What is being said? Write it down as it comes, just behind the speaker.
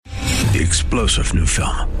The explosive new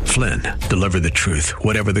film, Flynn, deliver the truth,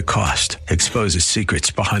 whatever the cost, exposes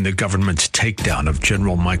secrets behind the government's takedown of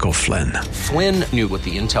General Michael Flynn. Flynn knew what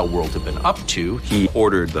the intel world had been up to. He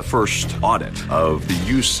ordered the first audit of the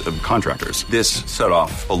use of contractors. This set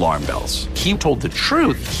off alarm bells. He told the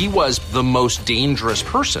truth. He was the most dangerous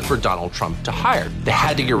person for Donald Trump to hire. They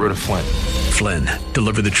had to get rid of Flynn. Flynn,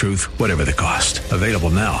 deliver the truth, whatever the cost. Available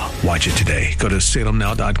now. Watch it today. Go to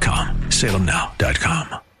salemnow.com.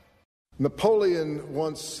 salemnow.com. Napoleon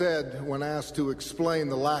once said, when asked to explain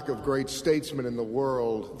the lack of great statesmen in the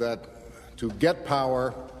world, that to get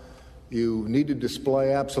power, you need to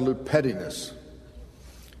display absolute pettiness.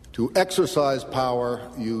 To exercise power,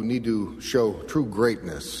 you need to show true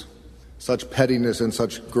greatness. Such pettiness and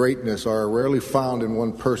such greatness are rarely found in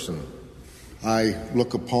one person. I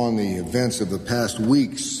look upon the events of the past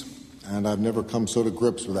weeks, and I've never come so to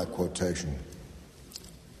grips with that quotation.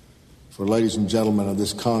 For ladies and gentlemen of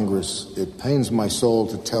this Congress, it pains my soul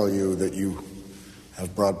to tell you that you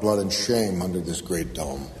have brought blood and shame under this great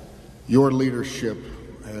dome. Your leadership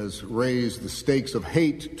has raised the stakes of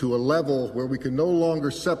hate to a level where we can no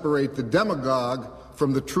longer separate the demagogue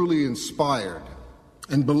from the truly inspired.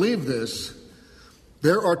 And believe this,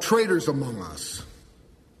 there are traitors among us.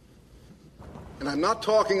 And I'm not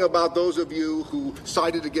talking about those of you who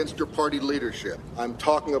sided against your party leadership. I'm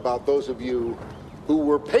talking about those of you who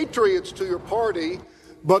were patriots to your party,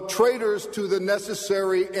 but traitors to the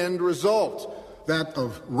necessary end result, that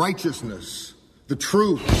of righteousness, the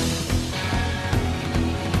truth.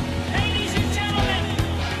 Ladies and gentlemen,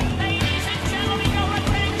 your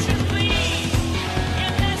attention, please.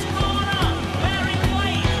 In this corner, wearing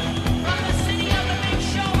white, from the city of the big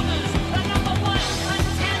shoulders, the #1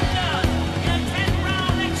 contender in a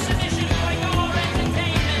 10-round exhibition for your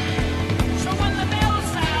entertainment. So when the bell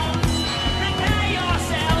sounds, prepare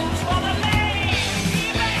yourselves for the main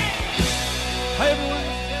event. Hi everyone,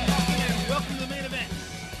 this is Ed Hoffman, and welcome to the main event.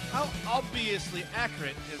 How obviously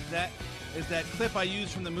accurate is that clip I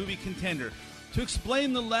used from the movie Contender? To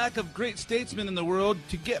explain the lack of great statesmen in the world,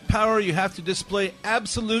 to get power you have to display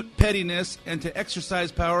absolute pettiness, and to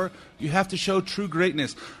exercise power you have to show true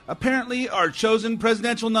greatness. Apparently our chosen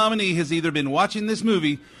presidential nominee has either been watching this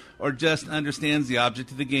movie or just understands the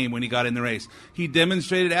object of the game when he got in the race. He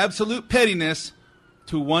demonstrated absolute pettiness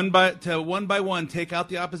to one by one take out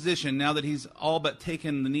the opposition. Now that he's all but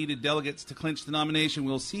taken the needed delegates to clinch the nomination,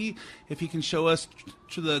 we'll see if he can show us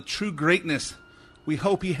the true greatness we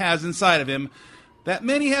hope he has inside of him that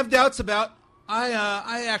many have doubts about.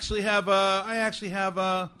 I actually have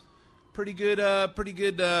pretty good.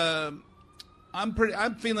 I'm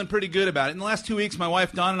feeling pretty good about it. In the last 2 weeks, my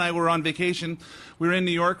wife Dawn and I were on vacation. We were in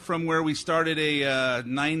New York from where we started a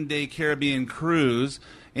 9-day Caribbean cruise,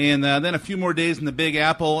 and then a few more days in the Big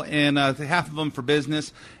Apple, and half of them for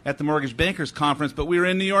business at the Mortgage Bankers Conference. But we were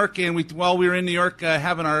in New York, and while we were in New York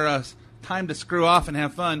having our time to screw off and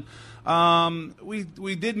have fun,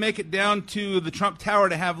 we did make it down to the Trump Tower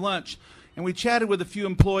to have lunch. And we chatted with a few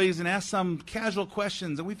employees and asked some casual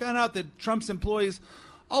questions. And we found out that Trump's employees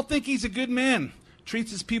all think he's a good man,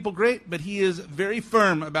 treats his people great, but he is very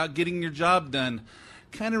firm about getting your job done.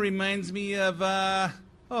 Kind of reminds me of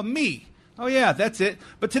me. Oh, yeah, that's it.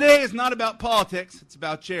 But today is not about politics. It's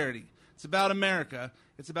about charity. It's about America.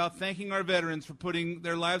 It's about thanking our veterans for putting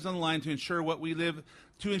their lives on the line to ensure that we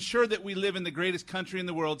live in the greatest country in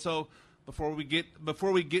the world. So before we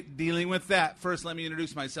get dealing with that, first let me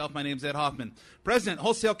introduce myself. My name's Ed Hoffman, President,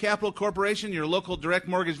 Wholesale Capital Corporation, your local direct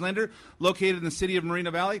mortgage lender located in the city of Moreno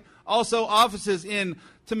Valley. Also offices in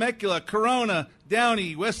Temecula, Corona,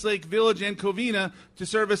 Downey, Westlake Village, and Covina to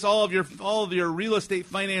service all of your real estate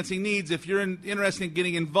financing needs. If you're interested in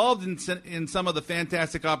getting involved in some of the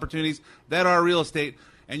fantastic opportunities that are real estate,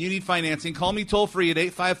 and you need financing, call me toll-free at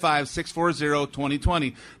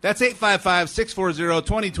 855-640-2020. That's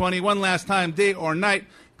 855-640-2020. One last time, day or night,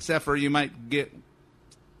 except for you might get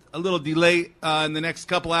a little delay in the next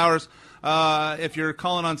couple hours if you're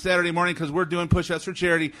calling on Saturday morning because we're doing Pushups for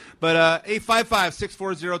Charity. But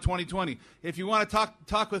 855-640-2020. If you want to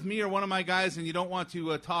talk with me or one of my guys and you don't want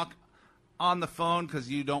to talk on the phone because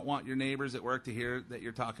you don't want your neighbors at work to hear that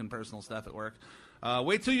you're talking personal stuff at work,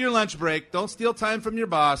 wait till your lunch break. Don't steal time from your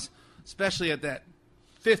boss, especially at that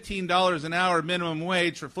 $15 an hour minimum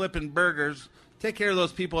wage for flipping burgers. Take care of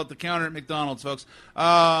those people at the counter at McDonald's, folks.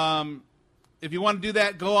 If you want to do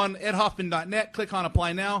that, go on edhoffman.net, click on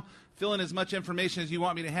Apply Now, fill in as much information as you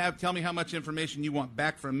want me to have. Tell me how much information you want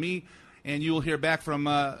back from me, and you will hear back from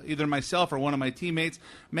either myself or one of my teammates,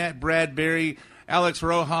 Matt Bradbury, Alex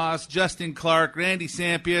Rojas, Justin Clark, Randy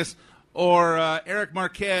Sampius, or Eric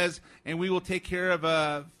Marquez, and we will take care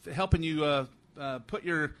of helping you put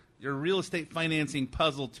your real estate financing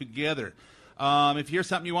puzzle together. If you hear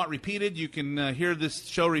something you want repeated, you can hear this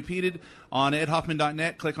show repeated on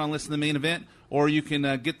edhoffman.net. Click on Listen to the Main Event, or you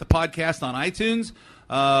can get the podcast on iTunes.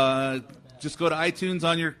 Just go to iTunes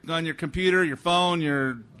on your computer, your phone,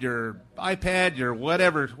 your iPad, your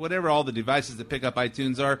whatever all the devices that pick up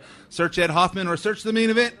iTunes are. Search Ed Hoffman or search The Main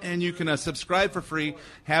Event, and you can subscribe for free.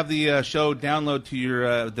 Have the show download to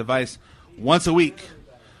your device once a week,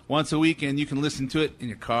 and you can listen to it in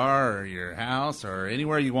your car or your house or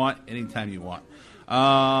anywhere you want, anytime you want.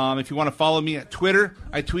 If you want to follow me at Twitter,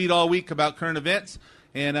 I tweet all week about current events.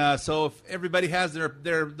 And so if everybody has the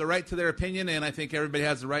right to their opinion, and I think everybody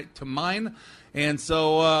has the right to mine. And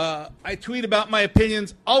so I tweet about my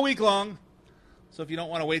opinions all week long. So if you don't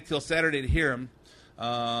want to wait till Saturday to hear them,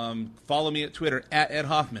 follow me at Twitter, at Ed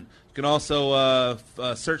Hoffman. You can also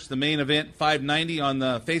search The Main Event 590 on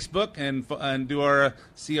the Facebook and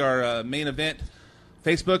see our Main Event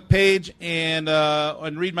Facebook page and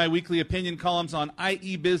read my weekly opinion columns on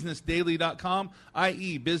iebusinessdaily.com,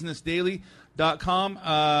 iebusinessdaily.com.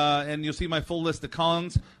 And you'll see my full list of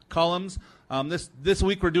columns. This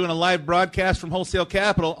week we're doing a live broadcast from Wholesale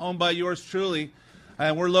Capital, owned by yours truly,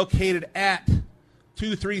 and we're located at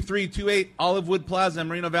 23328 Olivewood Plaza in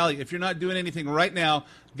Moreno Valley. If you're not doing anything right now,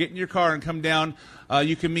 get in your car and come down.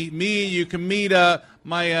 You can meet me. You can meet my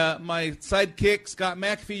sidekick, Scott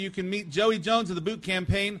McAfee. You can meet Joey Jones of the Boot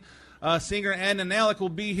Campaign. Singer Ann and Alec will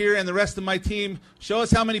be here, and the rest of my team. Show us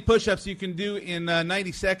how many push-ups you can do in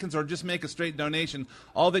 90 seconds, or just make a straight donation.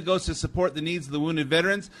 All of it goes to support the needs of the wounded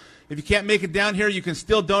veterans. If you can't make it down here, you can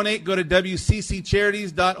still donate. Go to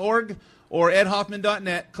WCCcharities.org or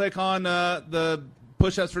edhoffman.net. Click on the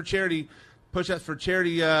Pushups For Charity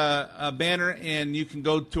banner, and you can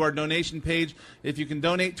go to our donation page. If you can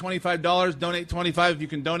donate $25, donate $25. If you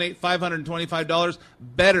can donate $525,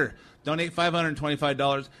 better. Donate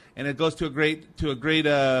 $525, and it goes to a great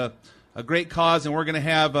cause. And we're going to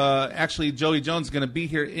have actually Joey Jones is going to be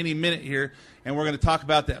here any minute here, and we're going to talk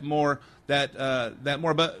about that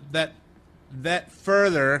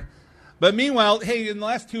further. But meanwhile, hey, in the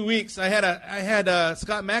last 2 weeks, I had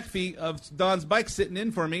Scott McAfee of Don's Bike sitting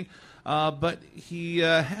in for me, but he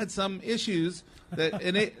had some issues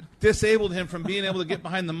and it disabled him from being able to get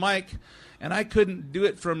behind the mic. And I couldn't do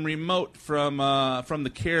it from remote from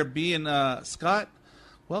the Caribbean. Scott,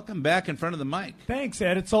 welcome back in front of the mic. Thanks,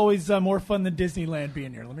 Ed. It's always more fun than Disneyland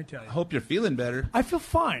being here, let me tell you. I hope you're feeling better. I feel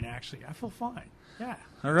fine, actually. I feel fine. Yeah.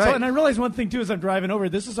 All right. So, and I realized one thing, too, as I'm driving over.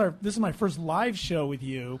 This is my first live show with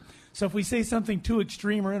you. So if we say something too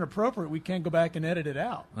extreme or inappropriate, we can't go back and edit it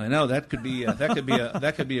out. I know that could be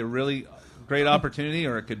a really great opportunity,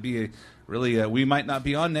 or it could be a really we might not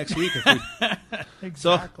be on next week. If we,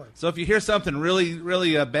 exactly. So if you hear something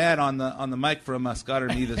really bad on the mic from Scott or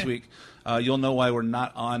me this week, you'll know why we're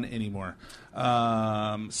not on anymore.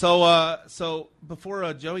 So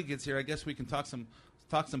before Joey gets here, I guess we can talk some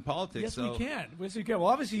politics. Yes, we can. Yes, we can. Well,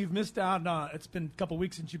 obviously you've missed out. It's been a couple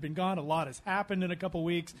weeks since you've been gone. A lot has happened in a couple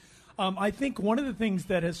weeks. I think one of the things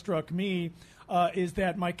that has struck me is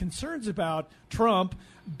that my concerns about Trump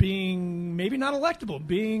being maybe not electable,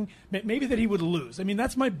 maybe that he would lose. I mean,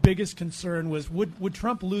 that's my biggest concern was would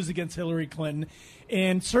Trump lose against Hillary Clinton?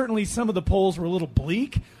 And certainly some of the polls were a little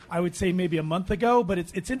bleak, I would say maybe a month ago. But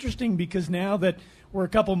it's interesting because now that we're a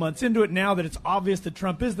couple months into it, now that it's obvious that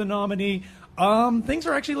Trump is the nominee, things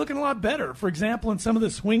are actually looking a lot better. For example, in some of the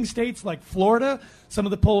swing states like Florida, some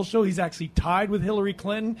of the polls show he's actually tied with Hillary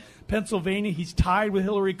Clinton. Pennsylvania, he's tied with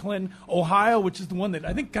Hillary Clinton. Ohio, which is the one that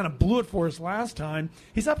I think kind of blew it for us last time,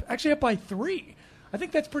 he's actually up by 3. I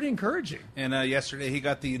think that's pretty encouraging. And yesterday he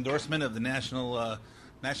got the endorsement of the National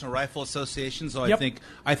Rifle Association. So yep.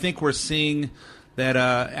 I think we're seeing that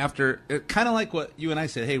after kind of like what you and I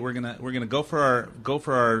said. Hey, we're gonna go for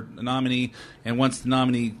our nominee, and once the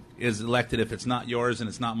nominee is elected, if it's not yours and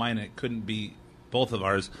it's not mine, it couldn't be both of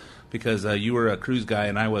ours, because you were a Cruz guy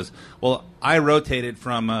and I was. Well, I rotated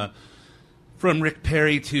from Rick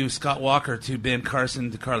Perry to Scott Walker to Ben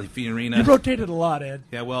Carson to Carly Fiorina. You rotated a lot, Ed.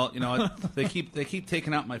 Yeah, well, they keep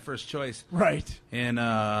taking out my first choice. Right. And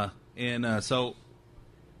so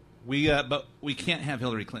but we can't have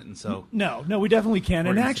Hillary Clinton. So no, we definitely can.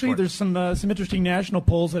 And actually, there's some interesting national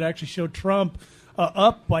polls that actually show Trump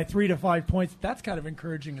up by 3 to 5 points. That's kind of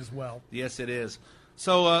encouraging as well. Yes, it is.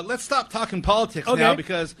 So let's stop talking politics now,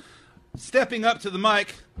 because stepping up to the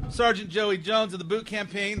mic, Sergeant Joey Jones of the Boot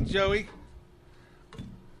Campaign. Joey.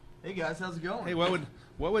 Hey guys, how's it going? Hey, what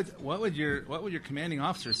would your commanding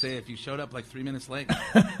officer say if you showed up like 3 minutes late?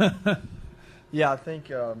 Yeah, I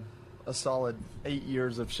think a solid 8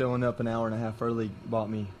 years of showing up an hour and a half early bought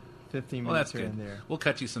me 15 Well, minutes that's here good. and there. We'll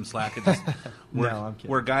cut you some slack. It just, No, I'm kidding.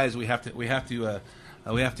 we're guys. We have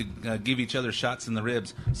to give each other shots in the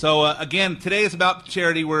ribs. So again, today is about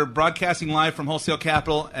charity. We're broadcasting live from Wholesale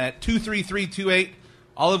Capital at 23328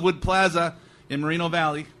 Olivewood Plaza in Moreno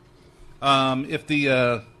Valley. If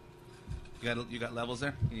the you got levels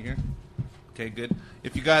there? Can you hear? Okay, good.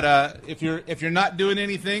 If you got if you're not doing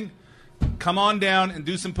anything, come on down and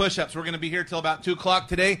do some push-ups. We're going to be here till about 2:00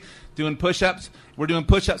 today doing push-ups. We're doing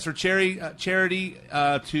push-ups for charity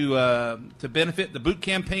to benefit the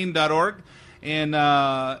bootcampaign.org. And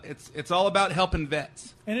it's all about helping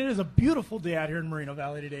vets. And it is a beautiful day out here in Moreno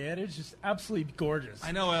Valley today, Ed. It's just absolutely gorgeous.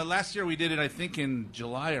 I know. Last year we did it, I think, in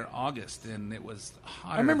July or August, and it was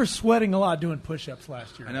hot. I remember sweating a lot doing push-ups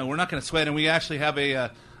last year. I know. We're not going to sweat, and we actually have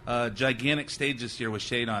a gigantic stage this year with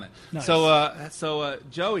shade on it. Nice. So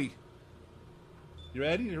Joey, you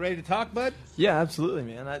ready? You ready to talk, bud? Yeah, absolutely,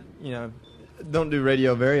 man. I don't do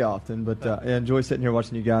radio very often, but I enjoy sitting here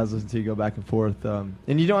watching you guys listen to you go back and forth. And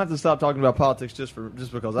you don't have to stop talking about politics just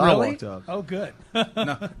because I Really? walked up. Oh, good.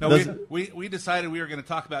 No. We decided we were going to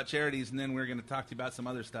talk about charities, and then we were going to talk to you about some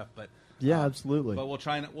other stuff. But Yeah, absolutely. But we'll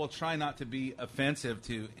try not to be offensive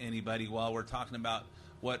to anybody while we're talking about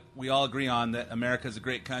what we all agree on, that America's a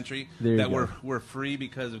great country, There you that go. we're free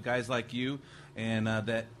because of guys like you, and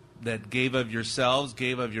that gave of yourselves,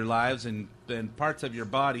 gave of your lives and parts of your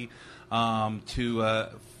body to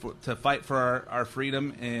fight for our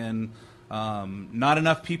freedom, and not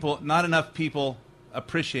enough people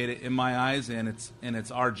appreciate it in my eyes, and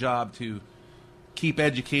it's our job to keep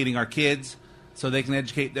educating our kids so they can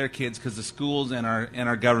educate their kids, because the schools and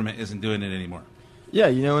our government isn't doing it anymore. Yeah,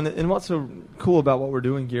 and what's so cool about what we're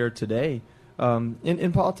doing here today,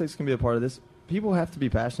 and politics can be a part of this. People have to be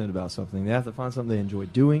passionate about something. They have to find something they enjoy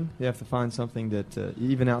doing. They have to find something that,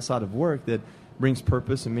 even outside of work, that brings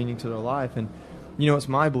purpose and meaning to their life. And, it's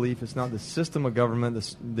my belief, it's not the system of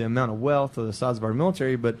government, the amount of wealth or the size of our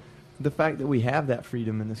military, but the fact that we have that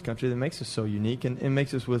freedom in this country that makes us so unique and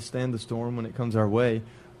makes us withstand the storm when it comes our way,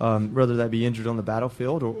 whether that be injured on the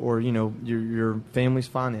battlefield or your family's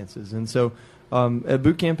finances. And so at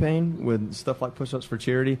Boot Campaign, with stuff like Pushups for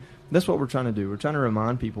Charity, that's what we're trying to do. We're trying to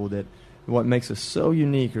remind people that what makes us so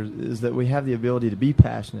unique is that we have the ability to be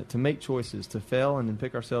passionate, to make choices, to fail, and then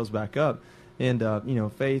pick ourselves back up. And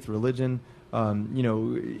faith, religion,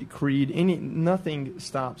 creed, nothing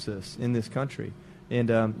stops us in this country, and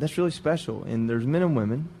that's really special. And there's men and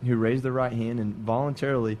women who raise their right hand and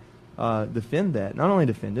voluntarily defend that. Not only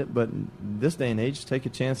defend it, but in this day and age, take a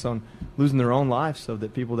chance on losing their own life so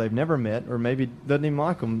that people they've never met or maybe doesn't even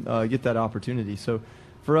like them get that opportunity. So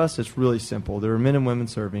for us, it's really simple. There are men and women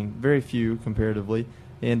serving, very few comparatively,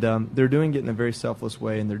 and they're doing it in a very selfless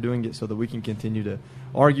way, and they're doing it so that we can continue to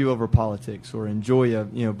argue over politics or enjoy a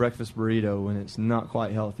breakfast burrito when it's not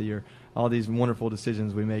quite healthy, or all these wonderful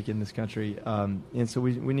decisions we make in this country. And so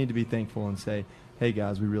we need to be thankful and say, hey,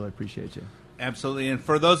 guys, we really appreciate you. Absolutely. And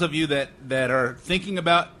for those of you that are thinking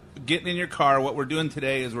about getting in your car, what we're doing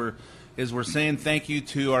today is we're saying thank you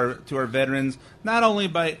to our veterans, not only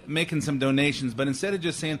by making some donations, but instead of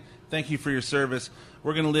just saying thank you for your service,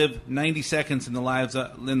 we're going to live 90 seconds in the life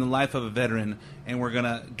of a veteran, and we're going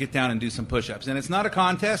to get down and do some push-ups. And it's not a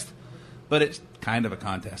contest, but it's kind of a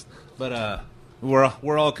contest. But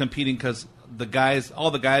we're all competing because all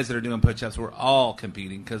the guys that are doing push-ups, we're all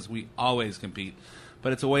competing because we always compete.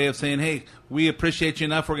 But it's a way of saying, hey, we appreciate you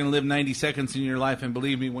enough. We're going to live 90 seconds in your life. And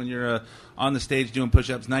believe me, when you're on the stage doing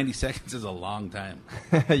push-ups, 90 seconds is a long time.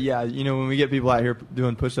 Yeah, when we get people out here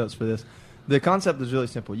doing push-ups for this, the concept is really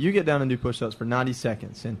simple. You get down and do push-ups for 90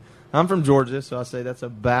 seconds. And I'm from Georgia, so I say that's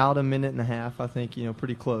about a minute and a half. I think,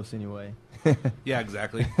 pretty close anyway. Yeah,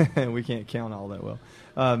 exactly. We can't count all that well.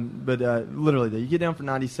 But literally, though, you get down for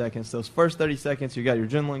 90 seconds. Those first 30 seconds, you got your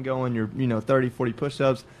adrenaline going, your 30, 40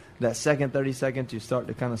 push-ups. That second 30 seconds, you start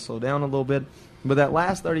to kind of slow down a little bit. But that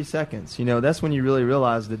last 30 seconds, that's when you really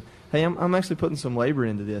realize that, hey, I'm actually putting some labor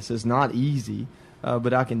into this. It's not easy,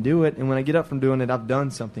 but I can do it. And when I get up from doing it, I've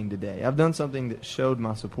done something today. I've done something that showed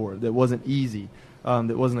my support, that wasn't easy,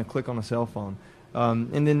 that wasn't a click on a cell phone.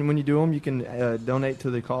 And then when you do them, you can donate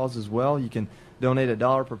to the cause as well. You can donate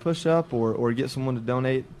 $1 per push-up or get someone to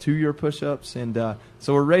donate to your push-ups. And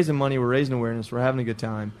so we're raising money, we're raising awareness, we're having a good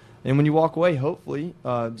time. And when you walk away, hopefully,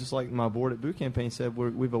 just like my board at Boot Campaign said,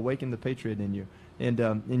 we've awakened the patriot in you. And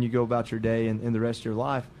you go about your day and the rest of your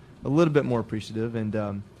life a little bit more appreciative.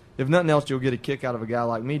 And if nothing else, you'll get a kick out of a guy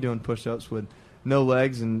like me doing push-ups with no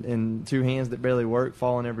legs and two hands that barely work,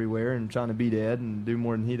 falling everywhere and trying to beat Ed and do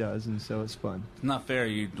more than he does. And so it's fun. It's not fair.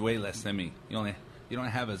 You weigh less than me. You You don't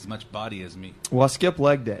have as much body as me. Well, I skip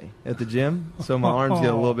leg day at the gym, so my arms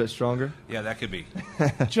get a little bit stronger. Yeah, that could be.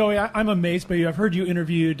 Joey, I'm amazed by you. I've heard you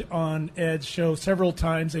interviewed on Ed's show several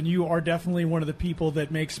times, and you are definitely one of the people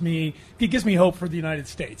that gives me hope for the United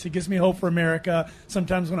States. It gives me hope for America.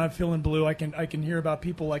 Sometimes when I'm feeling blue, I can hear about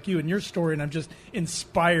people like you and your story, and I'm just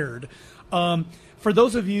inspired. For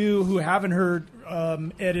those of you who haven't heard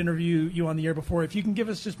Ed interview you on the air before, if you can give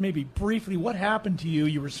us just maybe briefly what happened to you.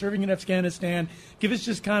 You were serving in Afghanistan. Give us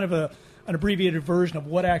just kind of an abbreviated version of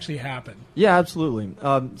what actually happened. Yeah, absolutely.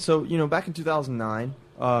 So, back in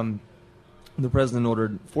 2009, the president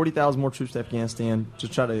ordered 40,000 more troops to Afghanistan to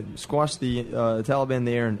try to squash the Taliban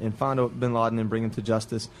there and find bin Laden and bring him to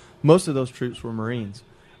justice. Most of those troops were Marines.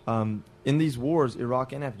 In these wars,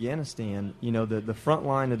 Iraq and Afghanistan, the front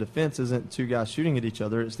line of defense isn't two guys shooting at each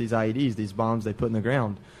other. It's these IEDs, these bombs they put in the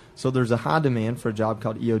ground. So there's a high demand for a job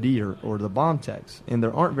called EOD or the bomb techs. And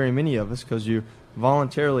there aren't very many of us because you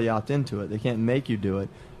voluntarily opt into it. They can't make you do it.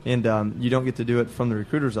 And you don't get to do it from the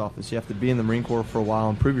recruiter's office. You have to be in the Marine Corps for a while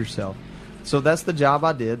and prove yourself. So that's the job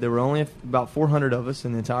I did. There were only about 400 of us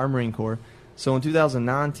in the entire Marine Corps. So in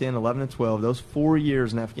 2009, 10, 11, and 12, those 4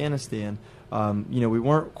 years in Afghanistan, we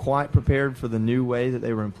weren't quite prepared for the new way that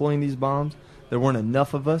they were employing these bombs. There weren't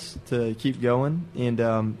enough of us to keep going, and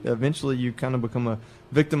eventually you kind of become a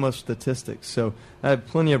victim of statistics. So I had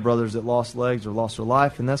plenty of brothers that lost legs or lost their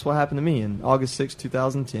life, and that's what happened to me in August 6,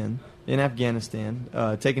 2010 in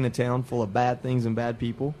Afghanistan, taking a town full of bad things and bad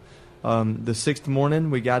people. The sixth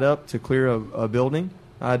morning, we got up to clear a building.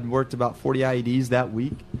 I'd worked about 40 IEDs that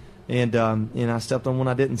week, and I stepped on one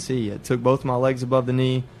I didn't see. It took both my legs above the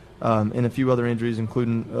knee, and a few other injuries,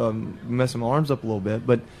 including messing my arms up a little bit.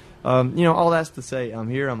 But, all that's to say I'm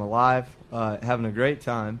here, I'm alive, having a great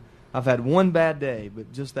time. I've had one bad day,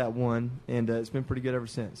 but just that one, and it's been pretty good ever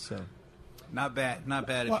since. So, Not bad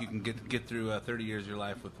if you can get through 30 years of your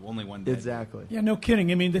life with only one day. Exactly. Yeah, no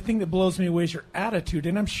kidding. I mean, the thing that blows me away is your attitude,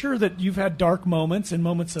 and I'm sure that you've had dark moments and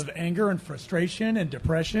moments of anger and frustration and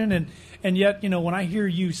depression, and yet, when I hear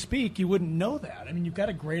you speak, you wouldn't know that. I mean, you've got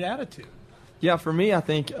a great attitude. Yeah, for me, I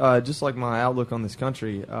think just like my outlook on this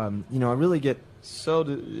country, I really get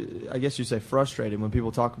I guess you say frustrated when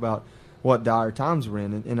people talk about what dire times we're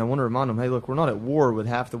in. And I want to remind them, hey, look, we're not at war with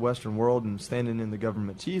half the Western world and standing in the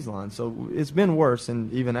government cheese line. So it's been worse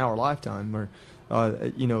in even our lifetime or,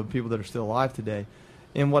 people that are still alive today.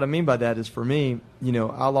 And what I mean by that is for me,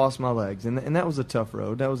 I lost my legs. And that was a tough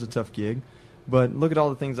road. That was a tough gig. But look at all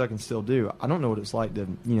the things I can still do. I don't know what it's like to,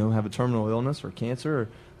 have a terminal illness or cancer or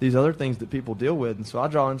these other things that people deal with. And so I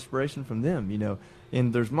draw inspiration from them,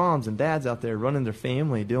 And there's moms and dads out there running their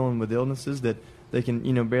family, dealing with illnesses that they can,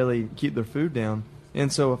 barely keep their food down.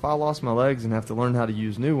 And so if I lost my legs and have to learn how to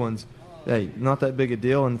use new ones, hey, not that big a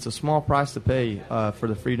deal. And it's a small price to pay for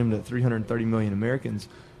the freedom that 330 million Americans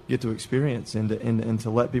get to experience and to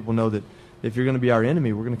let people know that if you're going to be our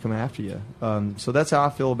enemy, we're going to come after you. So that's how I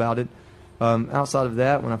feel about it. Outside of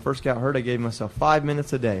that, when I first got hurt, I gave myself 5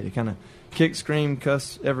 minutes a day to kind of kick, scream,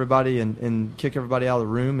 cuss everybody, and kick everybody out of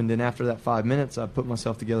the room. And then after that 5 minutes, I put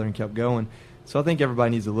myself together and kept going. So I think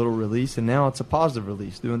everybody needs a little release, and now it's a positive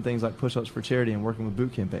release, doing things like Pushups For Charity and working with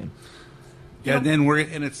Boot Campaign. Yeah, and then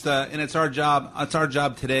it's our job. It's our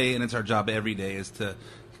job today, and it's our job every day is to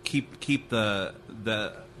keep the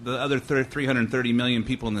other 330 million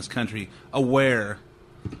people in this country aware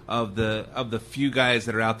of the few guys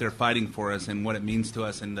that are out there fighting for us and what it means to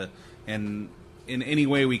us, and in any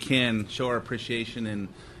way we can show our appreciation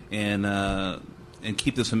and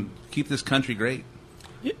keep this country great.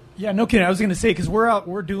 Yeah, no kidding. I was going to say, because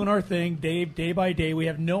we're doing our thing day by day. We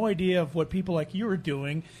have no idea of what people like you are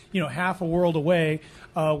doing, half a world away.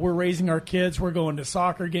 We're raising our kids. We're going to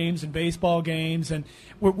soccer games and baseball games, and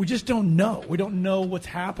we just don't know. We don't know what's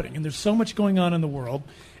happening, and there's so much going on in the world.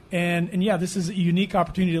 And yeah, this is a unique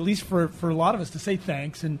opportunity, at least for a lot of us, to say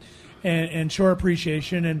thanks and show our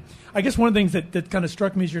appreciation. And I guess one of the things that kind of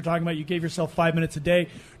struck me as you're talking about, you gave yourself 5 minutes a day.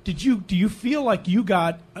 Do you feel like you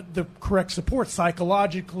got the correct support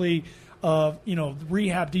psychologically,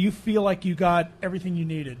 rehab? Do you feel like you got everything you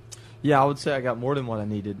needed? Yeah, I would say I got more than what I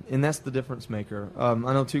needed, and that's the difference maker. I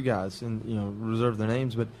know two guys, and reserve their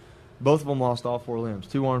names, but both of them lost all 4 limbs,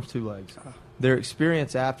 2 arms, 2 legs. Their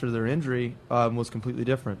experience after their injury was completely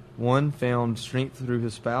different. One found strength through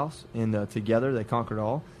his spouse, and together they conquered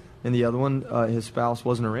all. And the other one, his spouse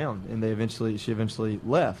wasn't around, and she eventually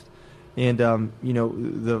left. And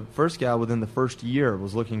the first guy within the first year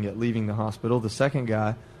was looking at leaving the hospital. The second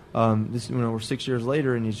guy, we're 6 years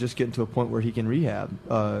later, and he's just getting to a point where he can rehab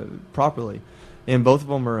properly. And both of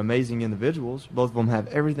them are amazing individuals. Both of them have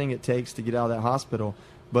everything it takes to get out of that hospital.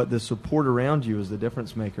 but the support around you is the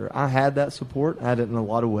difference maker. I had that support. I had it in a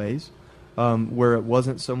lot of ways, where it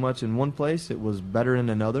wasn't so much in one place, it was better in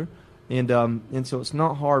another. And so it's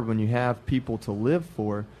not hard when you have people to live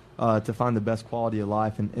for, to find the best quality of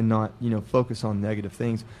life and not, focus on negative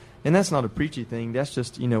things. And that's not a preachy thing. That's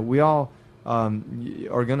just, we all are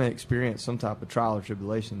going to experience some type of trial or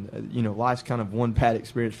tribulation. Life's kind of one bad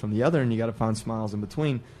experience from the other, and you got to find smiles in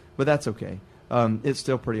between. But that's okay. It's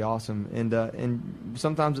still pretty awesome. And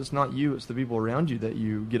sometimes it's not you; it's the people around you that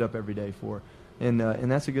you get up every day for. And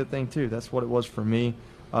that's a good thing too. That's what it was for me.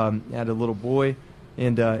 I had a little boy,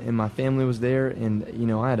 and my family was there, and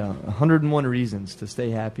I had 101 reasons to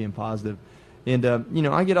stay happy and positive. And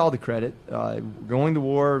I get all the credit, going to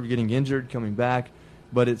war, getting injured, coming back,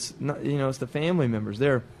 but it's not, it's the family members.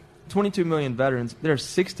 There are 22 million veterans. There are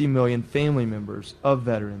 60 million family members of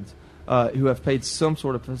veterans who have paid some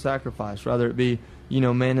sort of sacrifice, whether it be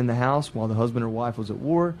man in the house while the husband or wife was at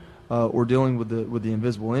war, or dealing with the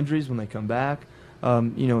invisible injuries when they come back,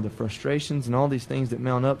 the frustrations and all these things that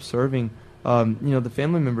mount up serving. The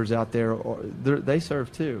family members out there, they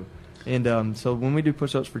serve too. And so when we do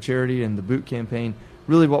Push-Ups for Charity and the boot campaign,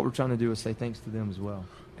 really what we're trying to do is say thanks to them as well.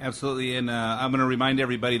 Absolutely, and I'm going to remind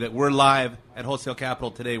everybody that we're live at Wholesale Capital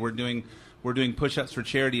today. We're doing Push-Ups for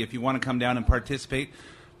Charity. If you want to come down and participate,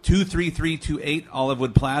 23328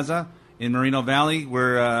 Olivewood Plaza in Moreno Valley.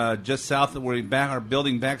 We're just south of where our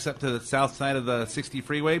building backs up to the south side of the 60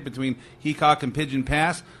 freeway between Heacock and Pigeon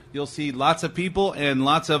Pass. You'll see lots of people and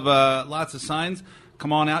lots of signs.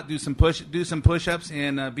 Come on out, do some push-ups,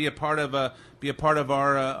 and be a part of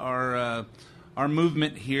our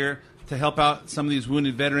movement here to help out some of these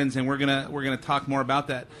wounded veterans. And we're gonna talk more about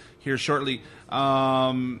that here shortly.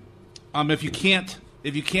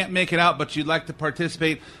 If you can't make it out, but you'd like to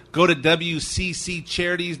participate, go to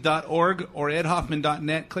WCCcharities.org or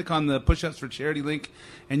edhoffman.net. Click on the Push-Ups for Charity link,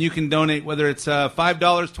 and you can donate, whether it's $5,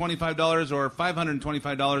 $25, or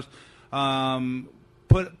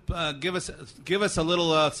 $525. Give us a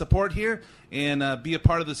little support here and be a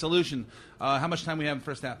part of the solution. How much time we have in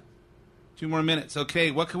first half? 2 more minutes. Okay,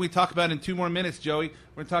 what can we talk about in 2 more minutes, Joey?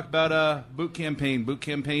 We're going to talk about boot campaign. Boot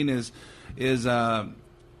campaign is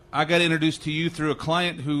I got introduced to you through a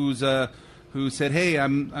client who said, "Hey,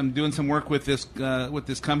 I'm doing some work with this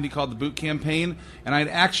company called the Boot Campaign," and I'd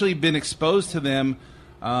actually been exposed to them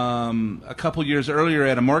a couple years earlier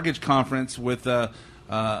at a mortgage conference with 4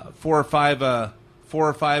 or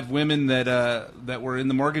 5 women that were in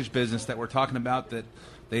the mortgage business that were talking about that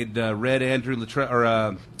they'd read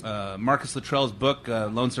Marcus Luttrell's book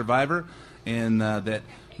Lone Survivor, and that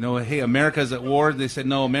hey, America's at war. They said,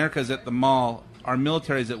 no, America's at the mall. Our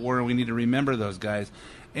military's at war, and we need to remember those guys.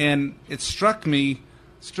 And it struck me,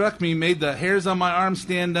 made the hairs on my arms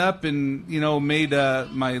stand up, and made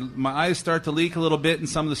my eyes start to leak a little bit in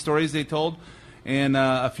some of the stories they told. And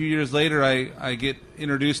a few years later, I get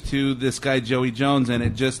introduced to this guy Joey Jones, and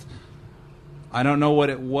I don't know what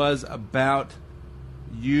it was about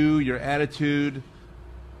you, your attitude,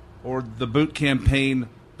 or the boot campaign,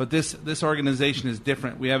 but this organization is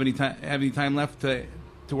different. We have any time left to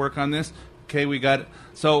work on this? Okay, we got it.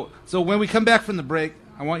 So when we come back from the break,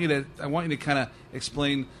 I want you to kind of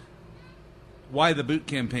explain why the boot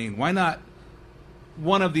campaign. Why not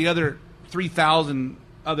one of the other 3,000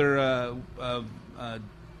 other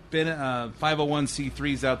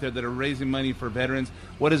 501c3s out there that are raising money for veterans?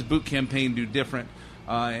 What does boot campaign do different?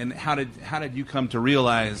 And how did you come to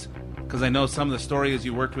realize? Because I know some of the stories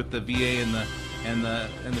you worked with the VA and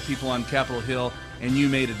the people on Capitol Hill, and you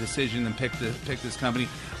made a decision and picked this company.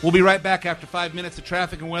 We'll be right back after 5 minutes of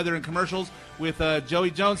traffic and weather and commercials with Joey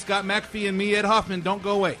Jones, Scott McAfee, and me, Ed Hoffman. Don't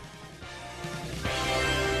go away.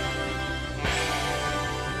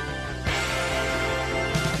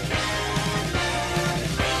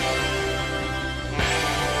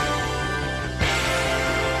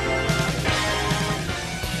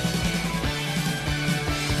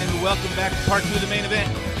 And welcome back to part 2 of the main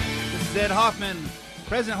event. This is Ed Hoffman,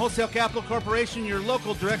 President, Wholesale Capital Corporation, your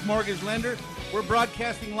local direct mortgage lender. We're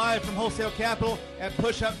broadcasting live from Wholesale Capital at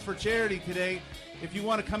Push-Ups for Charity today. If you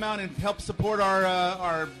want to come out and help support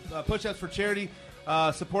our Push-Ups for Charity,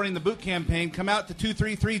 supporting the boot campaign, come out to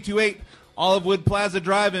 23328 Olivewood Plaza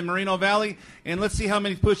Drive in Moreno Valley, and let's see how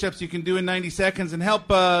many push-ups you can do in 90 seconds and help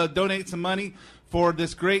donate some money for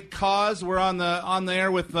this great cause. We're on the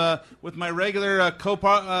air with my regular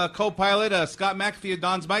co-pilot, Scott McAfee of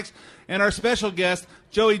Don's Bikes, and our special guest,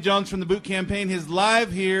 Joey Jones from the Boot Campaign. He's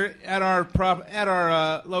live here at our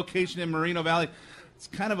location in Moreno Valley. It's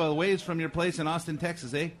kind of a ways from your place in Austin,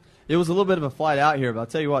 Texas, eh? It was a little bit of a flight out here, but I'll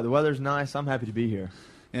tell you what, the weather's nice. I'm happy to be here.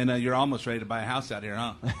 And you're almost ready to buy a house out here,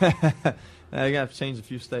 huh? I got to change a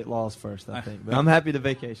few state laws first, I think. But I'm happy to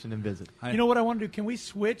vacation and visit. You know what I want to do? Can we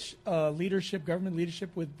switch government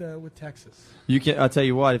leadership with Texas? You can. I'll tell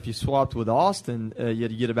you what. If you swapped with Austin,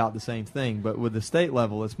 you'd get about the same thing. But with the state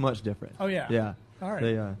level, it's much different. Oh yeah. Yeah. All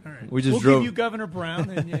right. All right. We just we'll drove. give you Governor Brown,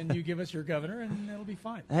 and you give us your governor, and it'll be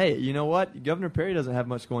fine. Hey, you know what? Governor Perry doesn't have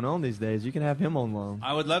much going on these days. You can have him on loan.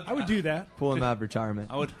 I would do that. Pull him out of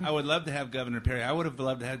retirement. I would love to have Governor Perry. I would have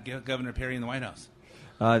loved to have Governor Perry in the White House.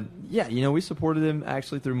 Yeah, we supported him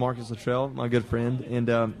actually through Marcus Luttrell, my good friend.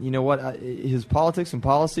 And you know what? His politics and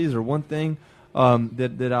policies are one thing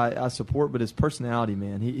that I support, but his personality,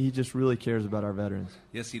 man, he just really cares about our veterans.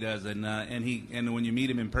 Yes, he does. And when you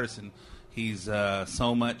meet him in person, he's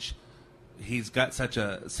so much. He's got such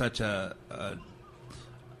a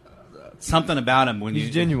something about him.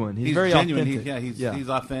 He's genuine. He's very genuine. authentic. He's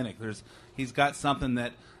authentic. He's got something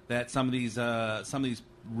that some of these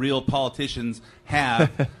real politicians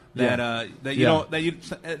have that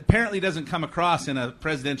apparently doesn't come across in a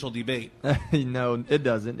presidential debate. No, it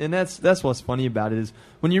doesn't. And that's what's funny about it is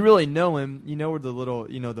when you really know him, you know where the little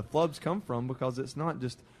the flubs come from, because it's not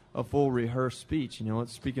just a full rehearsed speech.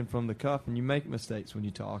 It's speaking from the cuff, and you make mistakes when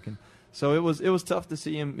you talk. And so it was tough to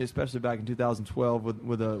see him, especially back in 2012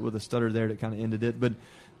 with a stutter there that kind of ended it. But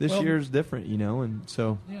this year's different, and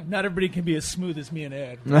so not everybody can be as smooth as me and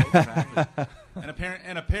Ed. Right? Exactly.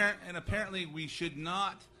 and apparently we should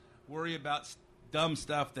not worry about dumb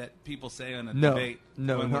stuff that people say on a debate.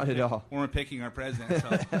 No, not at all. When we're picking our president,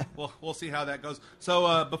 so we'll see how that goes.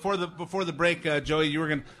 So before the break, Joey,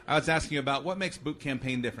 I was asking you about what makes boot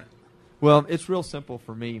campaign different. Well, it's real simple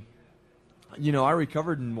for me. I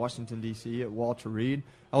recovered in Washington, D.C. at Walter Reed.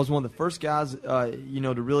 I was one of the first guys,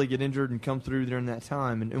 to really get injured and come through during that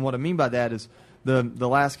time. And what I mean by that is the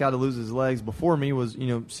last guy to lose his legs before me was,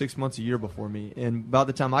 6 months, a year before me. And by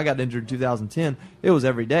the time I got injured in 2010, it was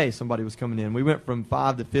every day somebody was coming in. We went from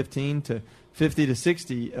 5 to 15 to 50 to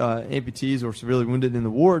 60 amputees or severely wounded in the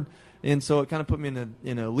ward. And so it kind of put me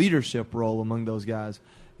in a leadership role among those guys.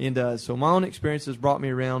 And so my own experiences brought me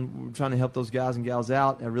around trying to help those guys and gals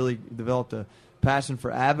out. I really developed a passion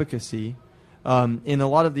for advocacy. In a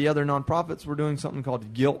lot of the other nonprofits, we're doing something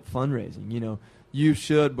called guilt fundraising. You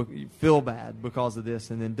should feel bad because of this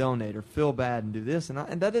and then donate, or feel bad and do this. And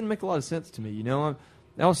that didn't make a lot of sense to me. I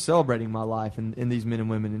was celebrating my life and these men and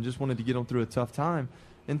women and just wanted to get them through a tough time.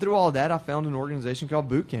 And through all that, I found an organization called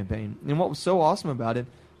Boot Campaign. And what was so awesome about it,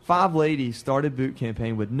 5 ladies started Boot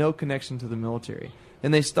Campaign with no connection to the military.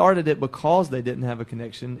 And they started it because they didn't have a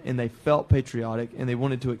connection, and they felt patriotic, and they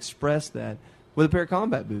wanted to express that with a pair of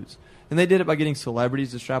combat boots. And they did it by getting celebrities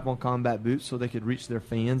to strap on combat boots so they could reach their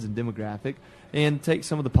fans and demographic and take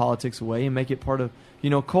some of the politics away and make it part of,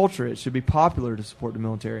 culture. It should be popular to support the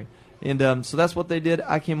military. And so that's what they did.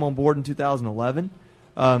 I came on board in 2011,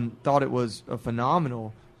 thought it was a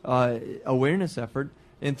phenomenal awareness effort.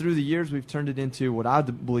 And through the years, we've turned it into what I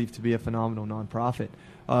believe to be a phenomenal nonprofit.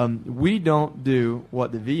 We don't do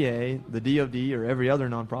what the VA, the DOD, or every other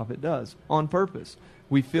nonprofit does on purpose.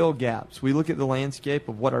 We fill gaps. We look at the landscape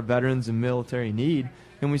of what our veterans and military need,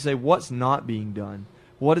 and we say, what's not being done?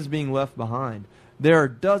 What is being left behind? There are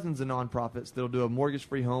dozens of nonprofits that will do a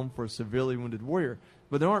mortgage-free home for a severely wounded warrior,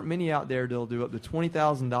 but there aren't many out there that will do up to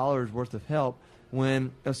 $20,000 worth of help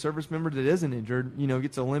when a service member that isn't injured,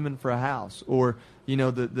 gets a lemon for a house, or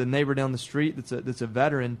the neighbor down the street that's a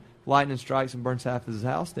veteran, lightning strikes and burns half of his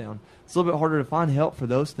house down. It's a little bit harder to find help for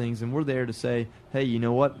those things, and we're there to say, hey, you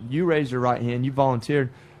know what? You raised your right hand, you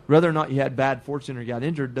volunteered. Whether or not you had bad fortune or got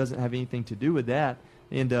injured doesn't have anything to do with that,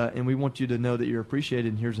 and we want you to know that you're appreciated,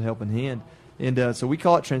 and here's a helping hand. And so we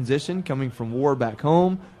call it transition, coming from war back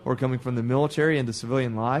home or coming from the military into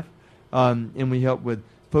civilian life, and we help with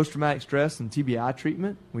post-traumatic stress and TBI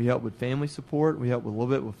treatment. We help with family support. We help with a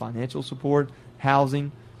little bit with financial support,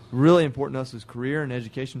 housing. Really important to us is career and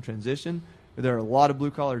education transition. There are a lot of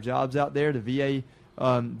blue-collar jobs out there. The VA,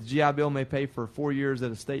 the GI Bill may pay for 4 years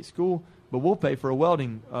at a state school, but we'll pay for a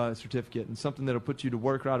welding certificate and something that will put you to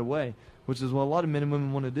work right away, which is what a lot of men and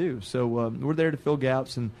women want to do. So we're there to fill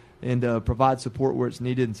gaps and provide support where it's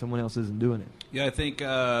needed and someone else isn't doing it. Yeah, I think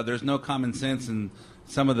there's no common sense in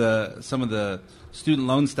some of the student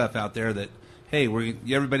loan stuff out there that, hey,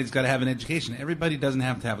 everybody's got to have an education. Everybody doesn't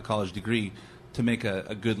have to have a college degree to make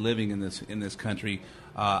a good living in this country.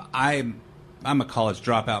 I'm a college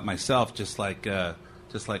dropout myself, just like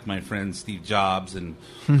my friend Steve Jobs and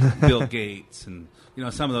Bill Gates and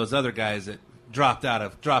some of those other guys that dropped out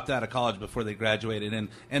of college before they graduated,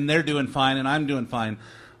 and they're doing fine, and I'm doing fine.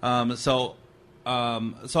 So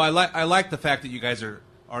I like the fact that you guys are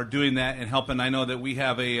doing that and helping. I know that we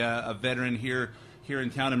have a veteran here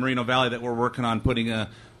in town in Moreno Valley that we're working on putting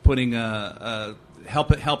putting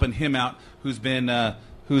helping him out, who's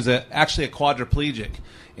actually a quadriplegic,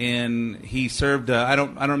 and he served I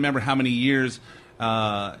don't remember how many years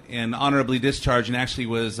and honorably discharged, and actually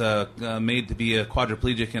was made to be a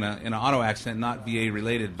quadriplegic in an auto accident, not VA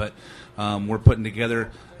related. But we're putting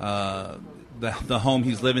together the home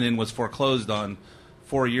he's living in was foreclosed on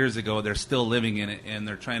 4 years ago. They're still living in it, and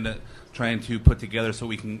they're trying to put together so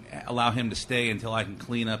we can allow him to stay until I can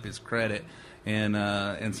clean up his credit and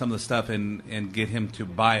some of the stuff and get him to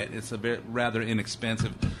buy it. It's a rather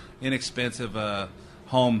inexpensive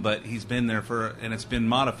home, but he's been there and it's been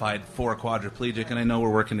modified for a quadriplegic, and I know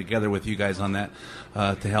we're working together with you guys on that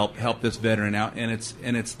to help this veteran out, and it's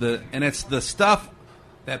the stuff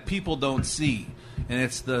that people don't see,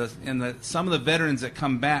 and some of the veterans that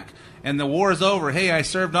come back and the war is over. Hey, I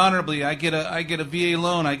served honorably. I get a VA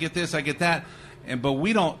loan. I get this. I get that, but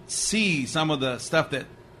we don't see some of the stuff that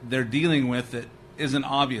they're dealing with that isn't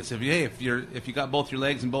obvious. If you got both your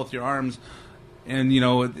legs and both your arms, and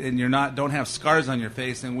you're don't have scars on your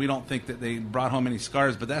face, and we don't think that they brought home any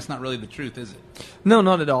scars, but that's not really the truth, is it? No,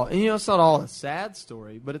 not at all. And it's not all a sad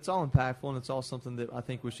story, but it's all impactful, and it's all something that I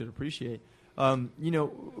think we should appreciate.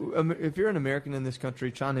 If you're an American in this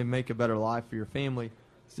country trying to make a better life for your family,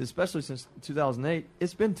 especially since 2008,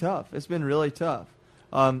 it's been tough. It's been really tough.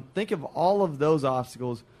 Think of all of those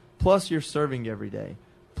obstacles, plus you're serving every day.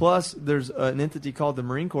 Plus, there's an entity called the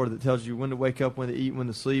Marine Corps that tells you when to wake up, when to eat, when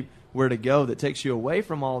to sleep, where to go, that takes you away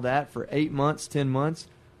from all that for 8 months, 10 months,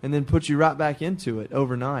 and then puts you right back into it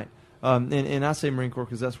overnight. And I say Marine Corps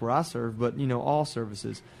because that's where I serve, but, all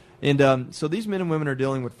services. And so these men and women are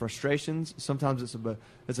dealing with frustrations. Sometimes it's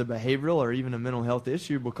a behavioral or even a mental health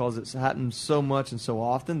issue because it's happened so much and so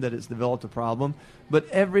often that it's developed a problem. But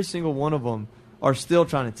every single one of them are still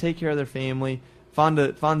trying to take care of their family, find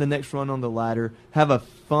the next run on the ladder, have a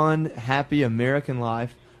fun, happy American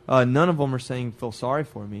life. None of them are saying, feel sorry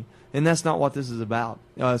for me. And that's not what this is about.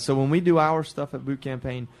 So when we do our stuff at Boot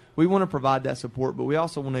Campaign, we want to provide that support, but we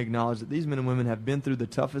also want to acknowledge that these men and women have been through the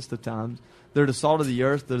toughest of times. They're the salt of the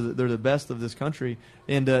earth. They're the best of this country.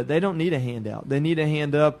 And they don't need a handout. They need a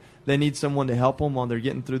hand up. They need someone to help them while they're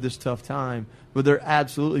getting through this tough time. But they're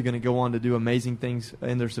absolutely going to go on to do amazing things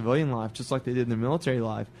in their civilian life, just like they did in their military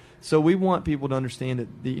life. So we want people to understand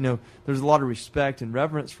that there's a lot of respect and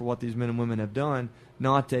reverence for what these men and women have done.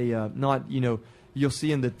 You'll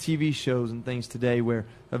see in the TV shows and things today where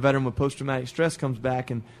a veteran with post-traumatic stress comes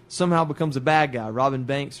back and somehow becomes a bad guy, robbing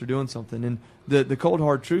banks or doing something. And the cold,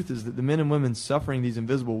 hard truth is that the men and women suffering these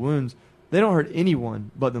invisible wounds, they don't hurt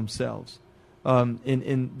anyone but themselves.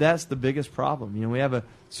 And that's the biggest problem. We have a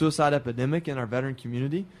suicide epidemic in our veteran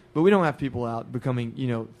community, but we don't have people out becoming,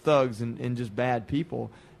 thugs and just bad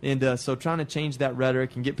people. And so trying to change that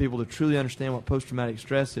rhetoric and get people to truly understand what post-traumatic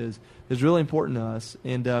stress is really important to us.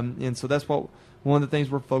 And so that's one of the things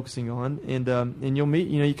we're focusing on. And you'll meet,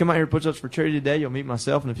 you come out here to Pushups For Charity today, you'll meet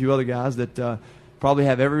myself and a few other guys that probably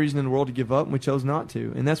have every reason in the world to give up, and we chose not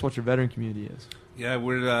to. And that's what your veteran community is. Yeah,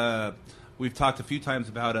 we've talked a few times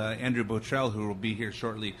about Andrew Botrell, who will be here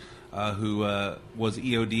shortly, who was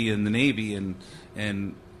EOD in the Navy,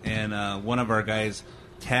 and one of our guys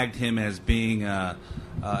tagged him as being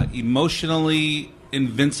emotionally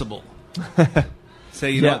invincible.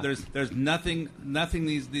 Say, there's nothing.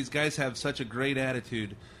 These guys have such a great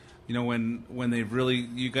attitude. When they've really,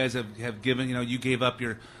 you guys have given. You gave up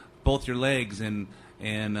both your legs and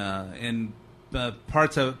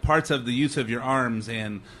parts of the use of your arms,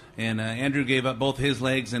 and Andrew gave up both his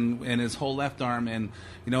legs and his whole left arm, and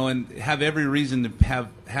have every reason to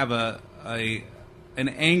have an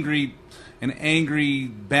angry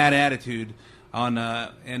bad attitude on,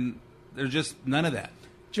 and there's just none of that.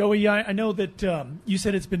 Joey, I know that you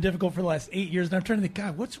said it's been difficult for the last 8 years, and I'm trying to think,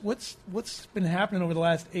 God, what's been happening over the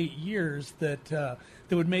last 8 years that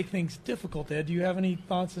would make things difficult, Ed? Do you have any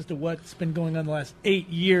thoughts as to what's been going on the last 8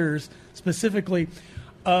 years specifically?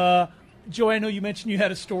 Joey, I know you mentioned you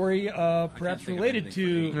had a story perhaps related to,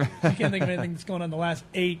 you can't think of anything that's going on the last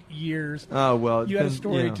 8 years. Oh, well. You had a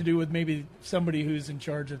story to do with maybe somebody who's in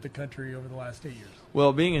charge of the country over the last 8 years.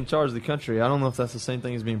 Well, being in charge of the country, I don't know if that's the same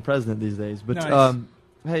thing as being president these days. But, nice.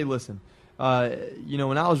 Hey, listen,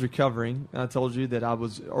 when I was recovering, I told you that I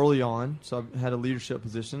was early on, so I had a leadership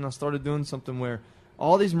position. I started doing something where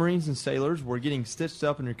all these Marines and sailors were getting stitched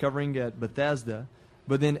up and recovering at Bethesda,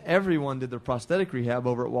 but then everyone did their prosthetic rehab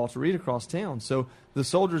over at Walter Reed across town. So the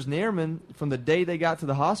soldiers and airmen, from the day they got to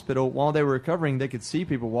the hospital, while they were recovering, they could see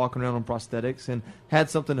people walking around on prosthetics and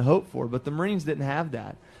had something to hope for. But the Marines didn't have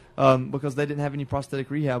that because they didn't have any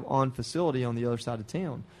prosthetic rehab on facility on the other side of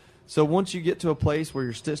town. So once you get to a place where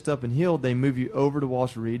you're stitched up and healed, they move you over to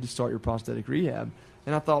Walter Reed to start your prosthetic rehab.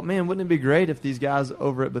 And I thought, man, wouldn't it be great if these guys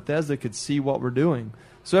over at Bethesda could see what we're doing?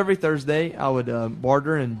 So every Thursday, I would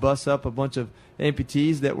barter and bus up a bunch of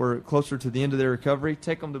amputees that were closer to the end of their recovery,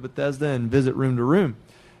 take them to Bethesda and visit room to room.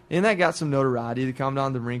 And that got some notoriety. The Commandant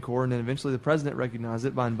of the Marine Corps, and then eventually the President recognized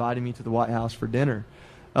it by inviting me to the White House for dinner.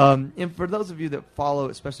 And for those of you that follow,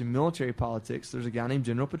 especially military politics, there's a guy named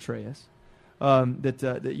General Petraeus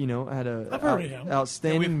that you know, had I've heard of him.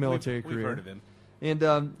 outstanding military career. We've heard of him.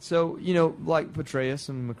 And so, you know, like Petraeus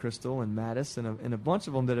and McChrystal and Mattis and a bunch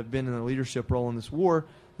of them that have been in a leadership role in this war,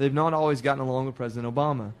 they've not always gotten along with President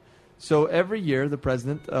Obama. So every year, the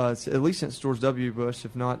president, at least since George W. Bush,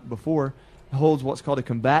 if not before, holds what's called a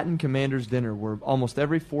combatant commanders dinner, where almost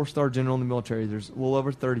every four-star general in the military, there's a little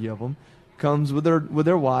over 30 of them, comes with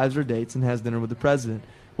their wives or dates and has dinner with the president.